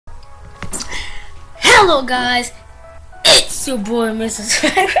Hello guys, it's your boy Mr.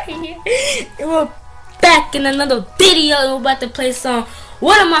 Swag right here. And we're back in another video and we're about to play some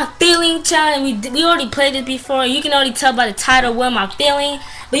What Am I Feeling challenge. We already played it before. You can already tell by the title What Am I Feeling.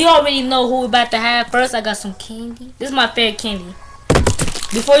 But you already know who we're about to have. First I got some candy. This is my favorite candy.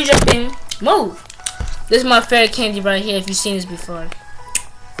 Before you jump in, move. This is my favorite candy right here if you've seen this before.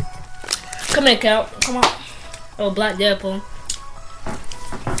 Come here, Cal. Come on. Oh, Black Deadpool.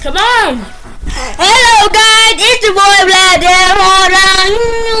 Come on! Hello guys, it's your boy Black Deadpool.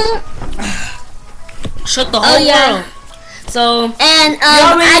 Shut the whole world. So and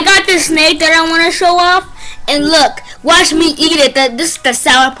I got this snake that I want to show off. And look, watch me eat it. This is the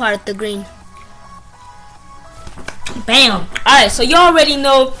sour part of the green. Bam! Alright, so you already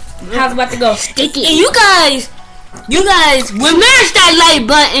know how it's about to go. Sticky. And you guys, smash that like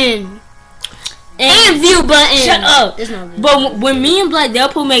button. And view button. Shut up. No but when me and Black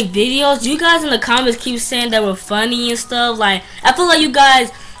Deadpool make videos, you guys in the comments keep saying that we're funny and stuff. Like, I feel like you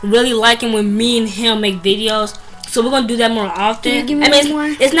guys really liking when me and him make videos. So we're gonna do that more often. Can you give me more?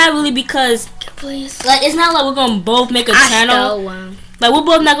 It's not really because, please. like, it's not like we're gonna both make a channel. Like, we're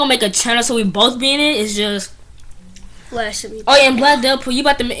both not gonna make a channel, so we both be in it. It's just. Oh yeah, and Black Deadpool, you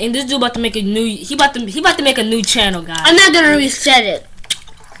about to, and this dude about to make a new. He about to make a new channel, guys. I'm not gonna reset it.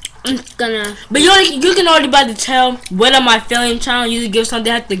 I'm gonna. But you can already about to tell what am I feeling channel. You just give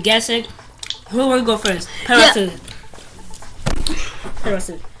something, have to guess it. Who wanna go first?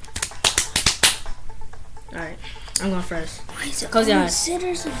 Alright. I'm going first. Close your eyes.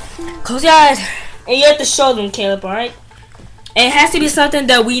 Close your eyes. And you have to show them, Caleb, alright? And it has to be something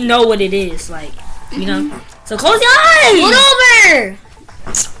that we know what it is, like, you know? So close your eyes! Move over!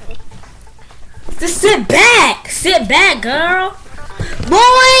 Just sit back! Sit back, girl!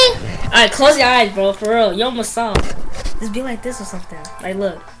 Boy! Alright, close your eyes, bro, for real. You almost saw. Just be like this or something. Like,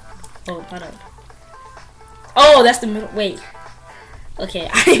 look. Oh, hold up. Oh, that's the middle. Wait. Okay,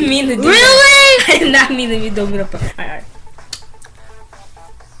 I didn't mean to do that. I did not mean to do the middle part. Alright.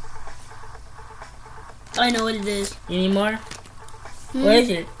 I know what it is. You need more? What is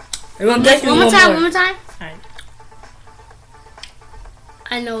it? Everyone guess one more time. Alright.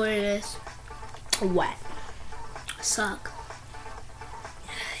 I know what it is. What? Sock.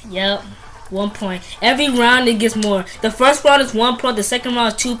 Yep. 1 point. Every round it gets more. The first round is 1 point. The second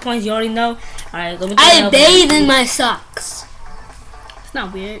round is 2 points. You already know. Alright, let me I bathe in my socks. It's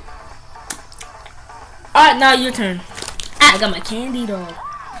not weird. Alright, now your turn. I got my candy though.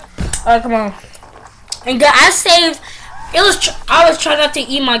 Alright, come on. And guys, I saved. I was trying not to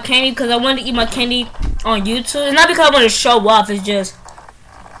eat my candy because I wanted to eat my candy on YouTube. It's not because I want to show off. It's just,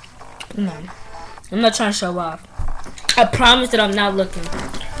 come on. I'm not trying to show off. I promise that I'm not looking.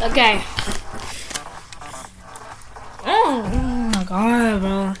 Okay. Oh my god,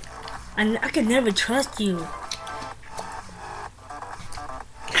 bro. I could never trust you.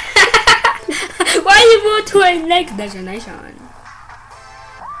 Why you move to our next destination?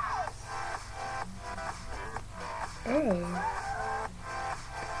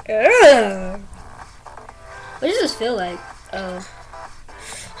 What does this feel like? Oh,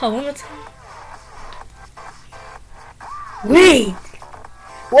 one more time. Wait.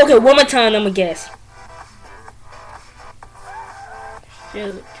 Okay, one more time. I'm gonna guess.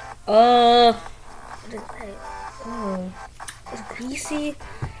 Shoot. What is that? Oh, it's greasy.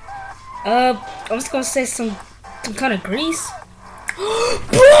 I'm just gonna say some kind of grease.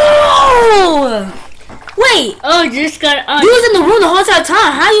 Bro! Wait. Oh, just got. You was in the room the whole entire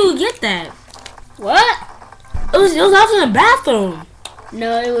time. How you get that? What? It was out in the bathroom.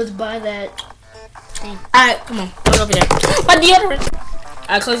 No, it was by that thing. Alright, come on. Go over there. My deodorant.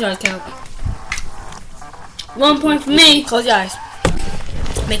 Alright, close your eyes, count. 1 point for me. Close your eyes.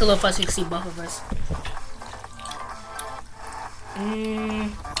 Make a little fuss so you can see both of us.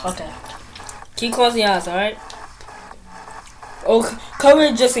 Okay. Keep closing your eyes, alright? Oh, cover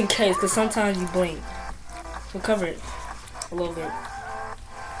it just in case, because sometimes you blink. So cover it a little bit.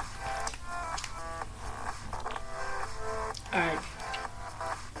 Alright.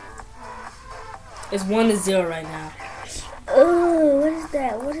 It's 1-0 right now. Oh, what is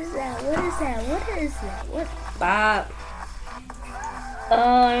that? What is that? What is that? What is that? What? Bob.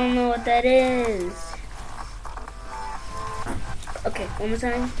 Oh, I don't know what that is. Okay, one more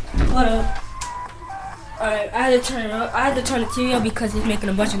time. Hold up. Alright, I had to turn the TV on because he's making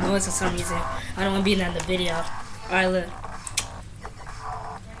a bunch of noise for some reason. I don't want to be in the video. Alright, look.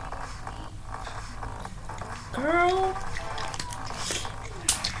 Girl.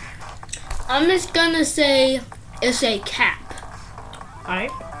 I'm just gonna say it's a cap.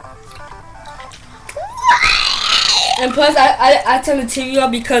 Alright. And plus, I turned the TV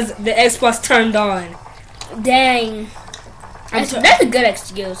on because the Xbox turned on. Dang. That's a good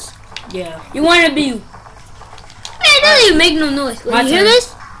excuse. Yeah. You want to be... Man, it doesn't even make no noise. My You hear turn.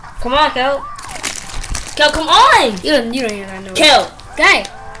 this? Come on, Kel. Kel, come on. You don't hear that noise. Kel. Okay.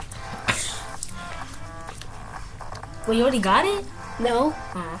 Well, you already got it? No.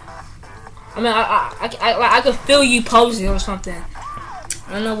 I mean, I could feel you posing or something.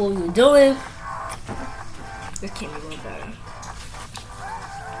 I don't know what we were doing. This can't be a little better.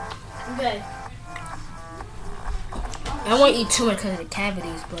 Okay. I don't want to eat too much because of the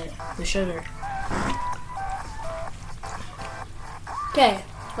cavities, but the sugar. Okay.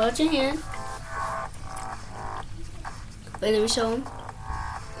 Hold your hand. Wait, let me show him.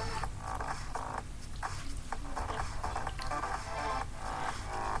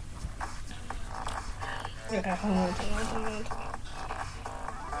 Okay, hold on.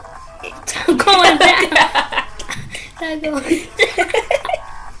 I'm going back. I'm going.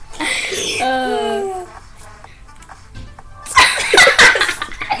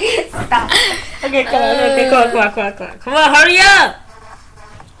 Stop. Okay, come on. Okay, come on. Come on, hurry up.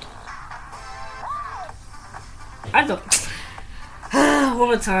 I don't. One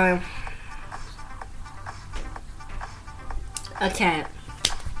more time. A cat.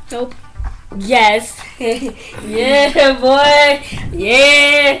 Nope. Yes. Yeah, boy.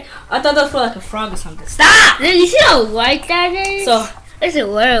 Yeah. I thought that was for like a frog or something. Stop. You see how white that is? So, It's a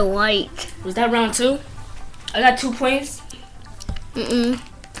very white. was that round 2? I got 2 points.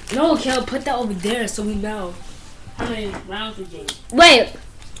 No, Kel, put that over there so we know how many rounds we did. Wait.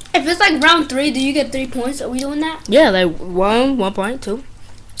 If it's like round 3, do you get 3 points? Are we doing that? Yeah, like 1 point, 2.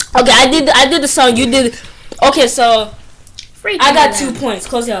 Okay, I did the song. You did. Okay, so I got 2 points.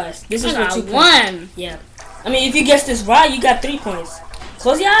 Close your eyes. This is I for 2 got points. 1. Yeah. I mean, if you guess this right, you got 3 points.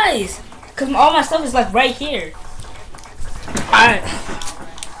 Close your eyes, cause all my stuff is like right here. All right.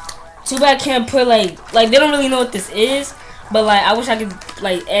 Too bad I can't put like they don't really know what this is, but like I wish I could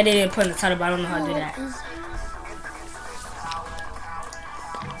like edit it and put in the title, but I don't know how to do that.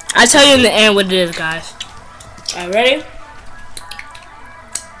 I'll tell you in the end what it is, guys. All right, ready?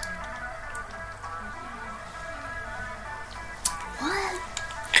 What?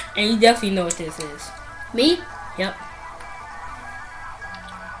 And you definitely know what this is. Me? Yep.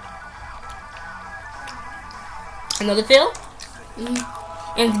 Another fill?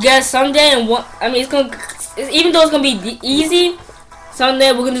 And guys, someday, and what I mean, even though it's gonna be easy,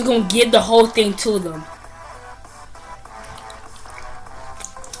 someday we're just gonna give the whole thing to them.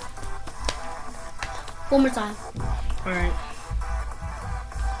 One more time. All right.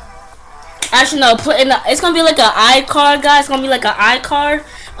 Actually, no. Put in the. It's gonna be like an iCard, guys. It's gonna be like an iCard.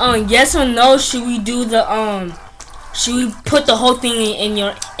 Yes or no? Should we do the Should we put the whole thing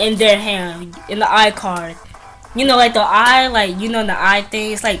in their hand in the iCard? You know, like the eye, like you know the eye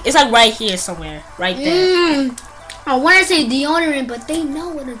thing. It's like right here somewhere, right there. I want to say deodorant, but they know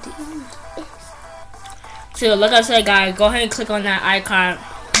what a deodorant is. So, like I said, guys, go ahead and click on that iCard.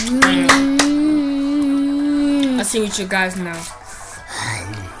 Let's see what you guys know.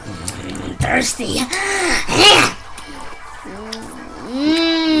 Thirsty.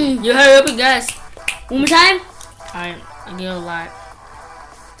 You hurry up and guess. One more time. Alright, I get a lot.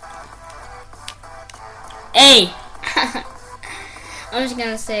 A. I'm just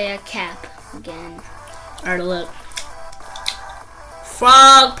gonna say a cap again. Alright, look.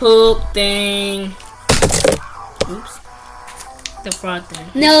 Frog poop thing. Oops. The frog thing.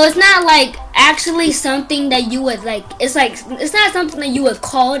 No, it's not like actually something that you would like. It's not something that you would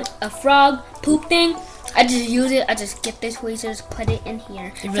call a frog poop thing. I just use it. I just get this way, just put it in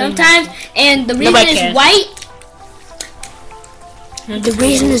here. Really Sometimes, and the reason Nobody it's cares. white. The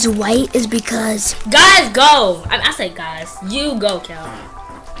reason it's white is because Guys, go! I say guys. You go, Cal.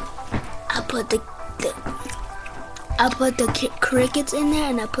 I put the crickets in there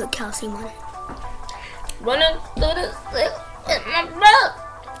and I put calcium on it. Running through the sleep with my brother.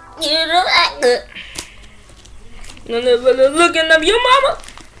 You don't act good. Looking up your mama.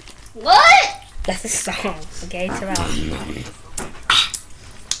 What? That's a song. Okay, chill out.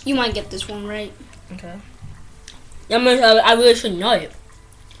 You might get this one right. Okay. I mean, I really should know it.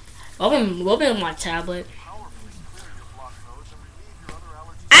 Open my tablet.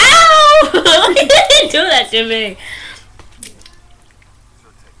 Ow! You didn't do that to me.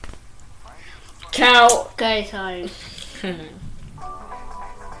 Cow. Okay, sorry.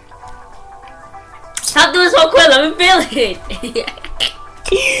 Stop doing so quick. Let me feel it.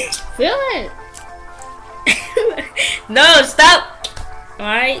 Feel it. No, stop.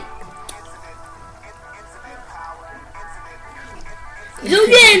 Alright. You're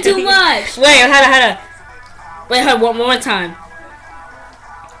getting too much. Wait, hold on. Wait, hold on, one more time.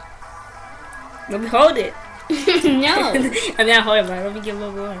 Let me hold it. No. I mean, I hold it, but let me get a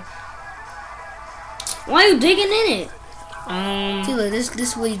little more. Why are you digging in it? See, Um, look, this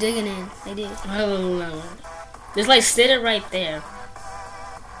is what you digging in. Like this. just like sit it right there.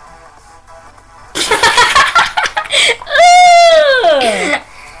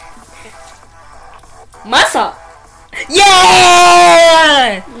 Muscle.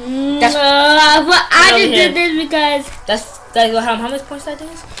 Yeah. But I Over just here. did this because That's how much points that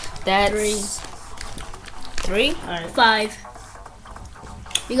is? That's 3. All right. 5.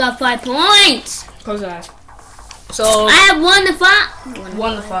 You got 5 points. Close your eyes. So I have 1 to 5.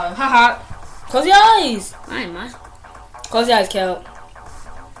 1 to 5. Haha. Close your eyes. I am not. Close your eyes, Kel.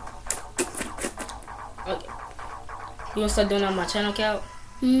 Okay. You wanna start doing that on my channel, Kel?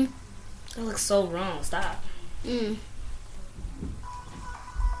 Hmm. That looks so wrong. Stop. Mm.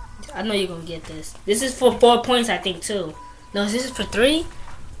 I know you're gonna get this. This is for 4 points, I think, too. No, this is for 3?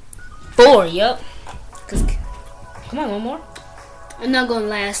 4, yup. Come on, one more. I'm not gonna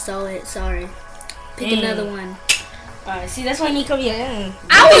last, so sorry. Pick Dang. another one. Alright, see, that's why you need to cover your hand.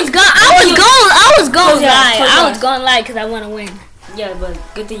 I was going Close your eyes, close your eyes. gonna lie because I want to win. Yeah, but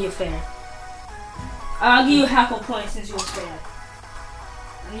good thing you're fair. I'll give you half a point since you were fair.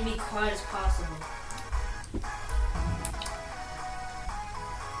 Let me be quiet as possible.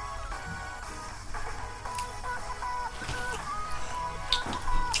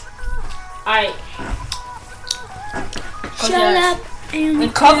 Alright. Shut up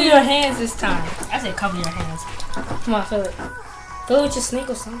And cover your hands this time. I said cover your hands. Come on, fill it. Fill it with your snake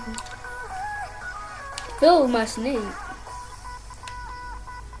or something. Fill my snake.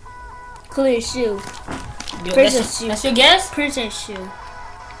 Clear shoe. Princess shoe. That's your guess? Princess shoe.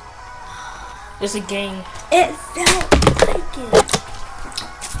 It's a game. It felt like it.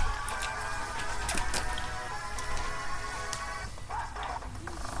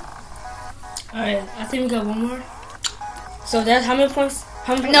 Alright, I think we got one more. So that's how many points?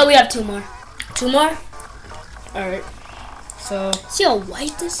 How many? No, we have 2 more. 2 more? Alright. So See how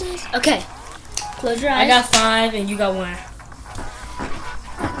white this is? Okay. Close your eyes. I got 5 and you got 1.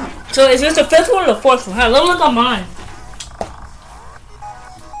 So is this the 5th one or the 4th one? Huh, let me look on mine.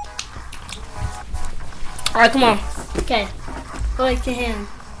 Alright, come on. Okay. Go like your hand.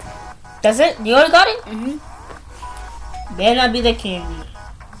 That's it? You already got it? Mm-hmm. Better not be the candy.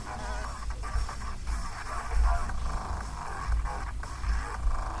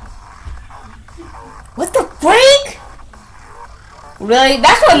 What the freak? Really?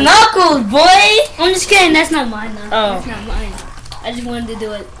 That's for Knuckles, boy! I'm just kidding. That's not mine, though. Oh. That's not mine. I just wanted to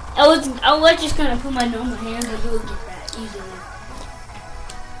do it. I was just gonna put my normal hand, but you would get that easily.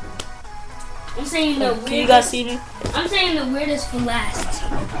 I'm saying the weirdest. Can you guys see me? I'm saying the weirdest for last.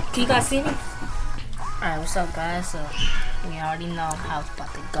 Can you guys see me? Alright, what's up, guys? So, we already know how it's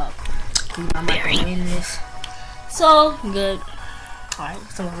about to go. I'm about to win this. So, good. Alright,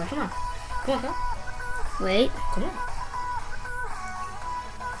 someone's like, come on. Come on, come on. Wait. Come on.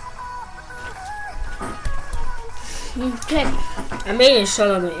 Okay. I made it show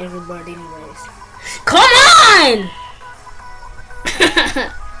them to everybody anyways. Come on!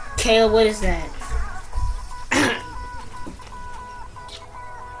 Kale, what is that?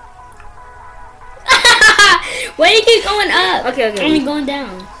 Why do you keep going up? Okay. I mean going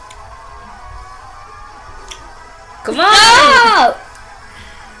down. Come on!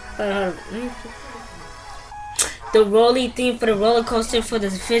 Oh! The rolly thing for the roller coaster for the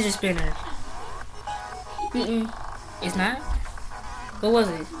fidget spinner. Mm-mm. It's not? What was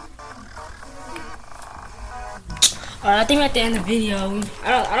it? Alright, I think we're at the end of the video.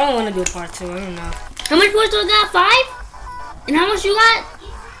 I don't want to do a part 2. I don't know. How much points was that? 5? And how much you got?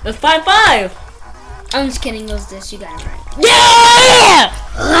 It's 5-5. I'm just kidding. It was this. You got it right. Yeah!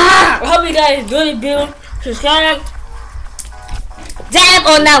 I hope you guys really do. Subscribe. Dab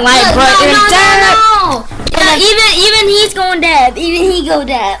on that like button. No. Yeah, even he's going dab. Even he go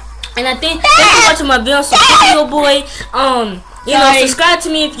dab. And I think thank you for watching my video. So video boy, you know, Sorry. subscribe to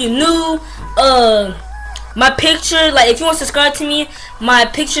me if you're new. My picture, like if you want to subscribe to me, my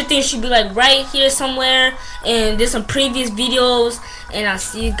picture thing should be like right here somewhere. And there's some previous videos. And I'll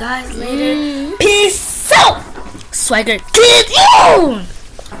see you guys later. Peace out, Swagger Kid.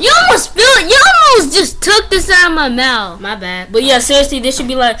 You almost spilled. You almost just took this out of my mouth. My bad. But yeah, seriously, this should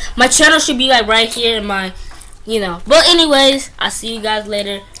be like my channel should be like right here in my, you know. But anyways, I'll see you guys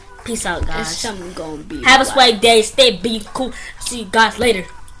later. Peace out, guys. It's something gonna be. Have a swag day. Stay being cool. See you guys later.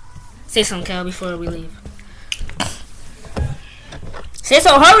 Say something, Cal, before we leave. Say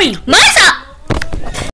so. Hurry. Nice up.